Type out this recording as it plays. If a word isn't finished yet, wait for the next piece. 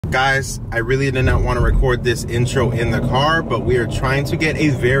Guys, I really did not want to record this intro in the car, but we are trying to get a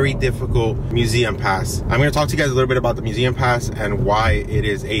very difficult museum pass. I'm going to talk to you guys a little bit about the museum pass and why it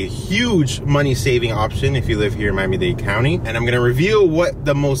is a huge money saving option if you live here in Miami-Dade County. And I'm going to reveal what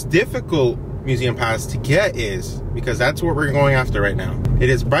the most difficult museum pass to get is, because that's what we're going after right now. It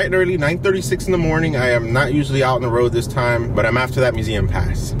is bright and early, 9:36 in the morning. I am not usually out on the road this time, but I'm after that museum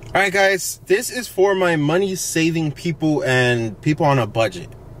pass. All right, guys, this is for my money saving people and people on a budget.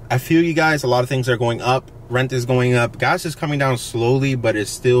 I feel you guys, a lot of things are going up. Rent is going up. Gas is coming down slowly, but it's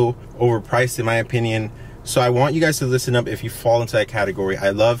still overpriced in my opinion. So I want you guys to listen up if you fall into that category. I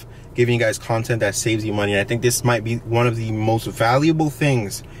love giving you guys content that saves you money. And I think this might be one of the most valuable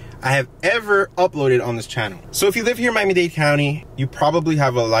things I have ever uploaded on this channel. So if you live here in Miami-Dade County, you probably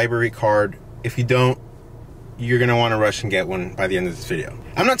have a library card. If you don't, you're gonna wanna rush and get one by the end of this video.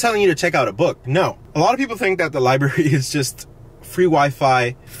 I'm not telling you to check out a book, no. A lot of people think that the library is just free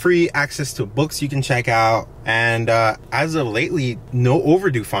Wi-Fi, free access to books you can check out, and as of lately, no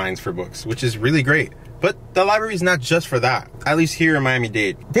overdue fines for books, which is really great. But the library is not just for that, at least here in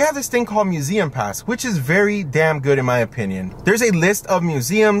Miami-Dade. They have this thing called Museum Pass, which is very damn good in my opinion. There's a list of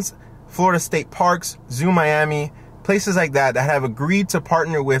museums, Florida State Parks, Zoo Miami, places like that that have agreed to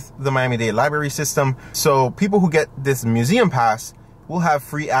partner with the Miami-Dade library system. So people who get this Museum Pass will have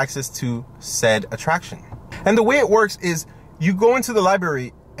free access to said attraction. And the way it works is you go into the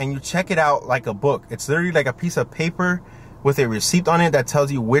library and you check it out like a book. It's literally like a piece of paper with a receipt on it that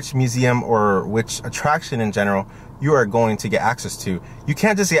tells you which museum or which attraction in general you are going to get access to. You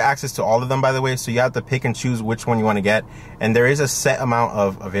can't just get access to all of them, by the way, so you have to pick and choose which one you want to get. And there is a set amount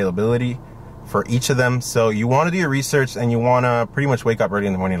of availability for each of them. So you want to do your research and you want to pretty much wake up early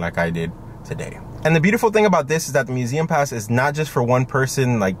in the morning like I did today. And the beautiful thing about this is that the Museum Pass is not just for one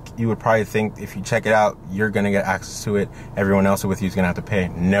person like you would probably think. If you check it out, you're going to get access to it. Everyone else with you is going to have to pay.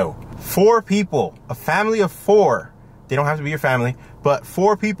 No. 4 people, a family of 4, they don't have to be your family, but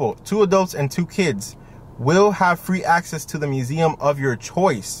 4 people, 2 adults and 2 kids, will have free access to the museum of your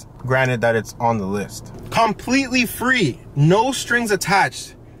choice, granted that it's on the list. Completely free, no strings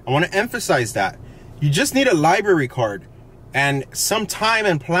attached. I want to emphasize that. You just need a library card and some time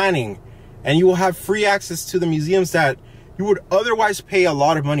and planning, and you will have free access to the museums that you would otherwise pay a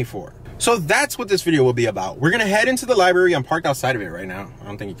lot of money for. So that's what this video will be about. We're gonna head into the library. I'm parked outside of it right now. I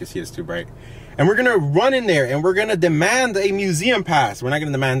don't think you can see it's too bright. And we're gonna run in there and we're gonna demand a museum pass. We're not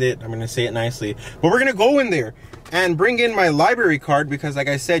gonna demand it, I'm gonna say it nicely. But we're gonna go in there and bring in my library card because like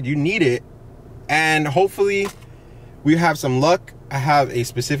I said, you need it. And hopefully we have some luck. I have a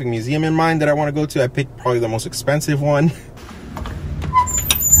specific museum in mind that I wanna go to. I picked probably the most expensive one.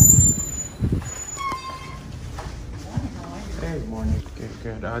 Good morning.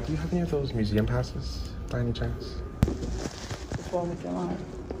 Good. Do you have any of those museum passes by any chance? Which one would you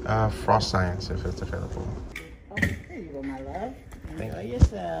want? Frost Science, if it's available. Oh, here you go, my love. Enjoy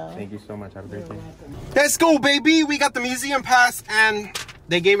yourself. Thank you so much. Have a great day. Let's go, baby. We got the museum pass, and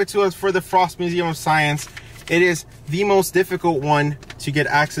they gave it to us for the Frost Museum of Science. It is the most difficult one to get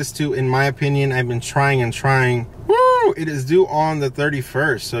access to, in my opinion. I've been trying and trying. Woo! It is due on the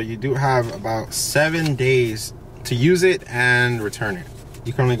 31st, so you do have about 7 days to use it and return it.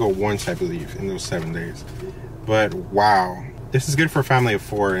 You can only go once, I believe, in those 7 days. But wow, this is good for a family of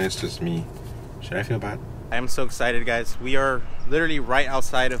 4 and it's just me. Should I feel bad? I am so excited, guys. We are literally right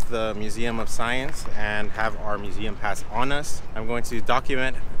outside of the Museum of Science and have our museum pass on us. I'm going to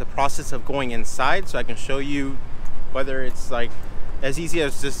document the process of going inside so I can show you whether it's like as easy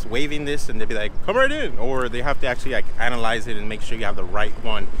as just waving this and they'd be like, come right in, or they have to actually like analyze it and make sure you have the right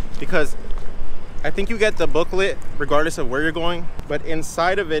one. Because I think you get the booklet regardless of where you're going, but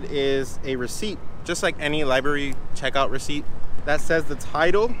inside of it is a receipt, just like any library checkout receipt, that says the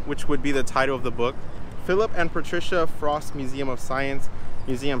title, which would be the title of the book, Philip and Patricia Frost Museum of Science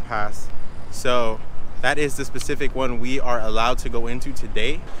Museum Pass. So that is the specific one we are allowed to go into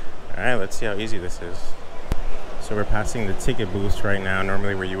today. All right, let's see how easy this is. So we're passing the ticket booths right now,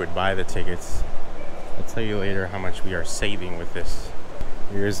 normally where you would buy the tickets. I'll tell you later how much we are saving with this.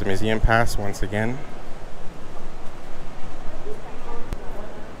 Here's the museum pass once again.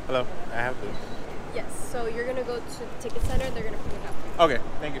 Hello, I have this. Yes, so you're gonna go to the ticket center, they're gonna print it out. Okay,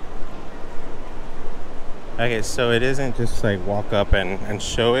 thank you. Okay, so it isn't just like walk up and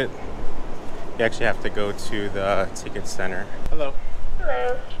show it. You actually have to go to the ticket center. Hello.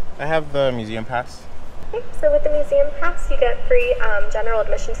 Hello. I have the museum pass. Okay, so with the museum pass, you get free general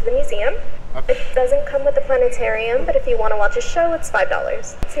admission to the museum. Okay. It doesn't come with the planetarium, but if you want to watch a show, it's $5.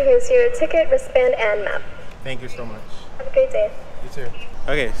 So here's your ticket, wristband, and map. Thank you so much. Have a great day. You too.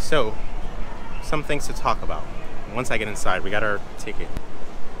 Okay, so some things to talk about. Once I get inside, we got our ticket.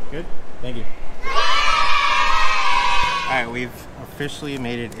 Good? Thank you. Alright, we've officially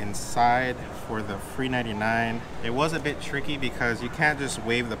made it inside for the free 99. It was a bit tricky because you can't just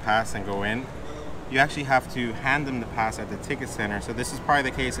wave the pass and go in. You actually have to hand them the pass at the ticket center. So this is probably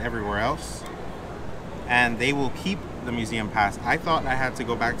the case everywhere else. And they will keep the museum pass. I thought I had to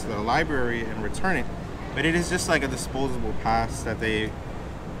go back to the library and return it, but it is just like a disposable pass that they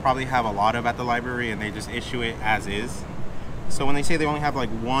probably have a lot of at the library, and they just issue it as is. So when they say they only have like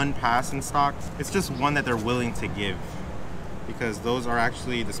one pass in stock, it's just one that they're willing to give, because those are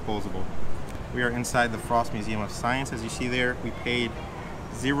actually disposable. We are inside the Frost Museum of Science. As you see there, we paid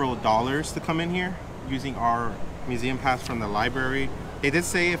 $0 to come in here using our museum pass from the library. They did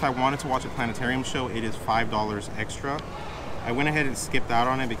say if I wanted to watch a planetarium show, it is $5 extra. I went ahead and skipped out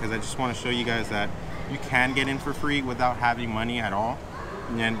on it because I just want to show you guys that you can get in for free without having money at all.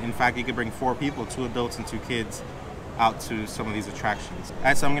 And in fact, you could bring 4 people, 2 adults and 2 kids, out to some of these attractions.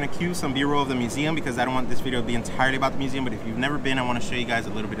 Alright, so I'm going to cue some B-roll of the museum because I don't want this video to be entirely about the museum, but if you've never been, I want to show you guys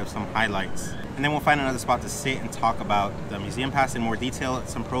a little bit of some highlights. And then we'll find another spot to sit and talk about the museum pass in more detail,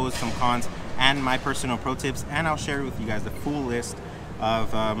 some pros, some cons, and my personal pro tips, and I'll share with you guys the full list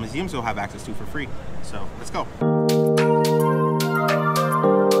of museums you'll have access to for free. So let's go.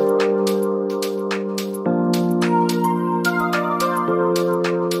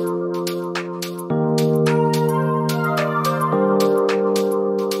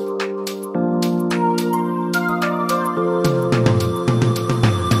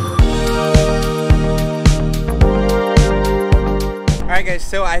 Alright guys,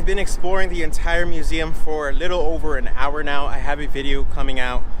 so I've been exploring the entire museum for a little over an hour now. I have a video coming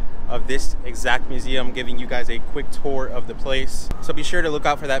out of this exact museum giving you guys a quick tour of the place. So be sure to look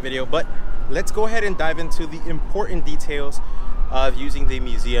out for that video. But let's go ahead and dive into the important details of using the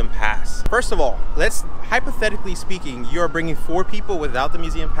museum pass. First of all, let's, hypothetically speaking, you are bringing 4 people without the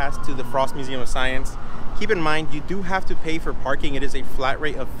museum pass to the Frost Museum of Science. Keep in mind, you do have to pay for parking. It is a flat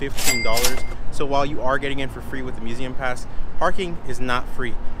rate of $15. So while you are getting in for free with the museum pass, parking is not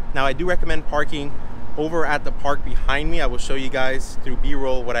free. Now, I do recommend parking over at the park behind me. I will show you guys through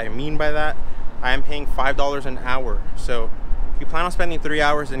B-roll what I mean by that. I am paying $5 an hour. So if you plan on spending 3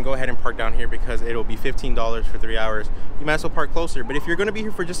 hours, then go ahead and park down here because it'll be $15 for 3 hours. You might as well park closer. But if you're gonna be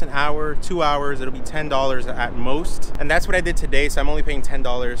here for just an hour, 2 hours, it'll be $10 at most. And that's what I did today, so I'm only paying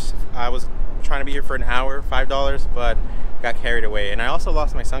 $10. I was trying to be here for an hour, $5, but got carried away. And I also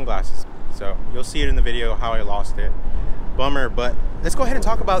lost my sunglasses. So you'll see it in the video how I lost it. Bummer, but let's go ahead and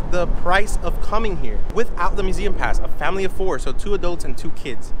talk about the price of coming here without the museum pass. A family of 4, so 2 adults and 2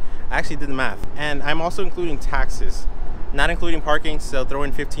 kids. I actually did the math. And I'm also including taxes, not including parking, so throw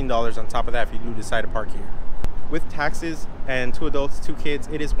in $15 on top of that if you do decide to park here. With taxes and 2 adults, 2 kids,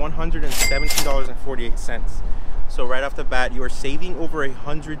 it is $117.48. So right off the bat, you are saving over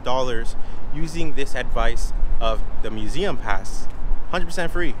 $100 using this advice of the museum pass. 100%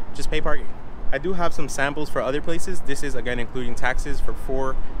 free, just pay parking. I do have some samples for other places. This is again including taxes for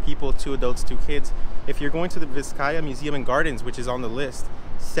 4 people, 2 adults, 2 kids. If you're going to the Vizcaya Museum and Gardens, which is on the list,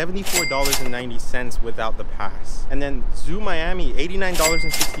 $74.90 without the pass. And then Zoo Miami,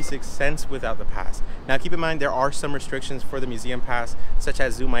 $89.66 without the pass. Now keep in mind, there are some restrictions for the museum pass, such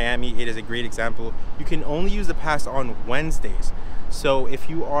as Zoo Miami. It is a great example. You can only use the pass on Wednesdays. So if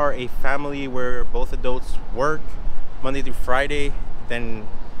you are a family where both adults work Monday through Friday, then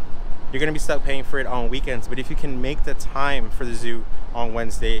you're gonna be stuck paying for it on weekends. But if you can make the time for the zoo on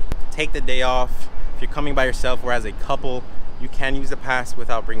Wednesday, take the day off. If you're coming by yourself or as a couple, you can use the pass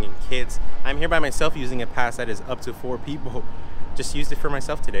without bringing kids. I'm here by myself using a pass that is up to 4 people. Just used it for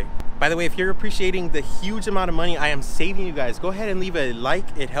myself today. By the way, if you're appreciating the huge amount of money I am saving you guys, go ahead and leave a like.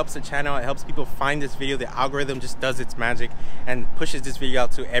 It helps the channel, it helps people find this video. The algorithm just does its magic and pushes this video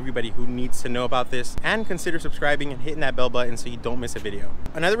out to everybody who needs to know about this. And consider subscribing and hitting that bell button so you don't miss a video.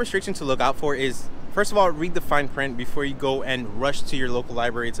 Another restriction to look out for is, first of all, read the fine print before you go and rush to your local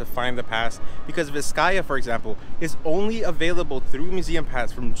library to find the pass, because Vizcaya, for example, is only available through Museum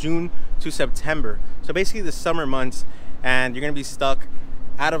Pass from June to September. So basically the summer months, and you're gonna be stuck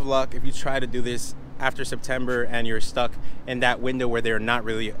out of luck if you try to do this after September and you're stuck in that window where they're not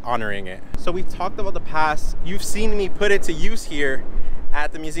really honoring it. So we've talked about the pass. You've seen me put it to use here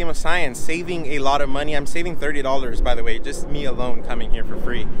at the Museum of Science, saving a lot of money. I'm saving $30, by the way, just me alone coming here for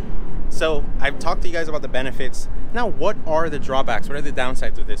free. So I've talked to you guys about the benefits. Now, what are the drawbacks? What are the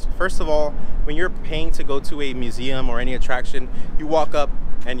downsides of this? First of all, when you're paying to go to a museum or any attraction, you walk up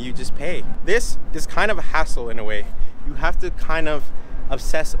and you just pay. This is kind of a hassle in a way. You have to kind of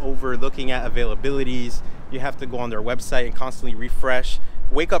obsess over looking at availabilities. You have to go on their website and constantly refresh.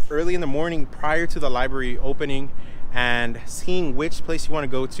 Wake up early in the morning prior to the library opening and seeing which place you want to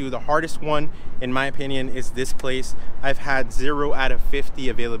go to. The hardest one, in my opinion, is this place. I've had 0 out of 50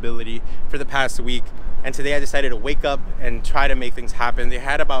 availability for the past week, and today I decided to wake up and try to make things happen. They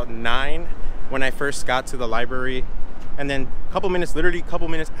had about 9 when I first got to the library, and then a couple minutes, literally a couple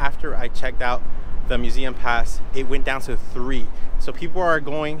minutes after I checked out the museum pass, it went down to 3. So people are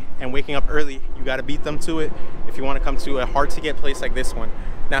going and waking up early. You got to beat them to it if you want to come to a hard to get place like this one.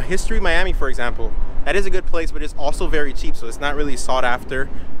 Now, History Miami, for example, that is a good place, but it's also very cheap, so it's not really sought after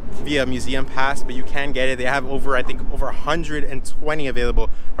via museum pass, but you can get it. They have over, I think, over 120 available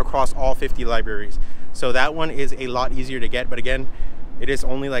across all 50 libraries. So that one is a lot easier to get, but again, it is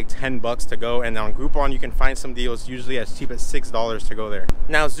only like 10 bucks to go, and on Groupon you can find some deals usually as cheap as $6 to go there.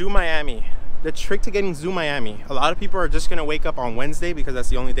 Now, Zoo Miami. The trick to getting Zoo Miami, a lot of people are just gonna wake up on Wednesday because that's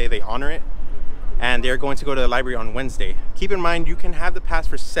the only day they honor it, and they're going to go to the library on Wednesday. Keep in mind, you can have the pass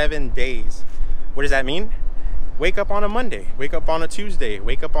for 7 days. What does that mean? Wake up on a Monday, wake up on a Tuesday,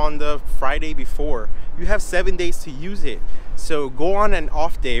 wake up on the Friday before. You have 7 days to use it. So go on an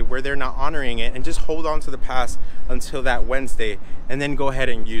off day where they're not honoring it and just hold on to the pass until that Wednesday and then go ahead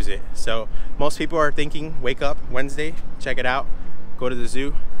and use it. So most people are thinking, wake up Wednesday, check it out, go to the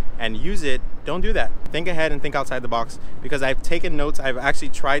zoo and use it. Don't do that. Think ahead and think outside the box, because I've taken notes. I've actually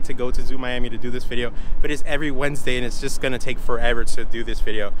tried to go to Zoo Miami to do this video, but it's every Wednesday and it's just gonna take forever to do this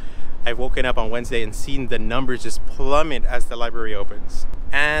video. I've woken up on Wednesday and seen the numbers just plummet as the library opens.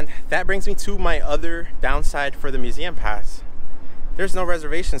 And that brings me to my other downside for the museum pass. There's no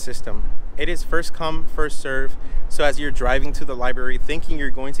reservation system. It is first come, first serve. So as you're driving to the library thinking you're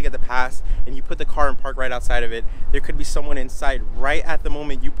going to get the pass and you put the car and park right outside of it, there could be someone inside right at the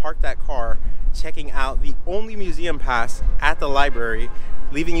moment you park that car checking out the only museum pass at the library,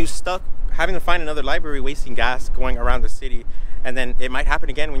 leaving you stuck having to find another library, wasting gas going around the city. And then it might happen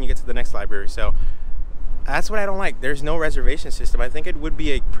again when you get to the next library. So that's what I don't like. There's no reservation system. I think it would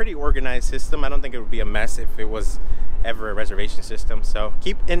be a pretty organized system. I don't think it would be a mess if it was ever a reservation system. So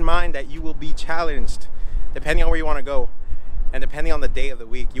keep in mind that you will be challenged depending on where you want to go, and depending on the day of the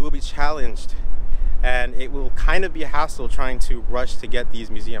week, you will be challenged, and it will kind of be a hassle trying to rush to get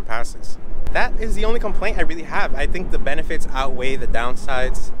these museum passes. That is the only complaint I really have. I think the benefits outweigh the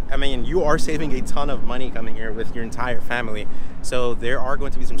downsides. I mean, you are saving a ton of money coming here with your entire family, so there are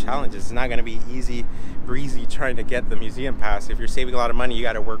going to be some challenges. It's not going to be easy breezy trying to get the museum pass. If you're saving a lot of money, you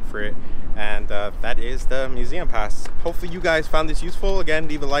got to work for it, and that is the museum pass. Hopefully you guys found this useful. Again,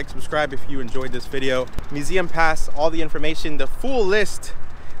 leave a like, subscribe if you enjoyed this video. Museum pass, all the information, the full list,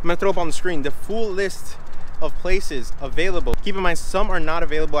 I'm gonna throw up on the screen, the full list of places available. Keep in mind, some are not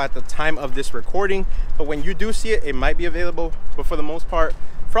available at the time of this recording, but when you do see it, it might be available. But for the most part,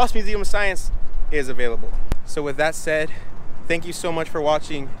 Frost Museum of Science is available. So with that said, thank you so much for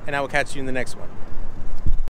watching, and I will catch you in the next one.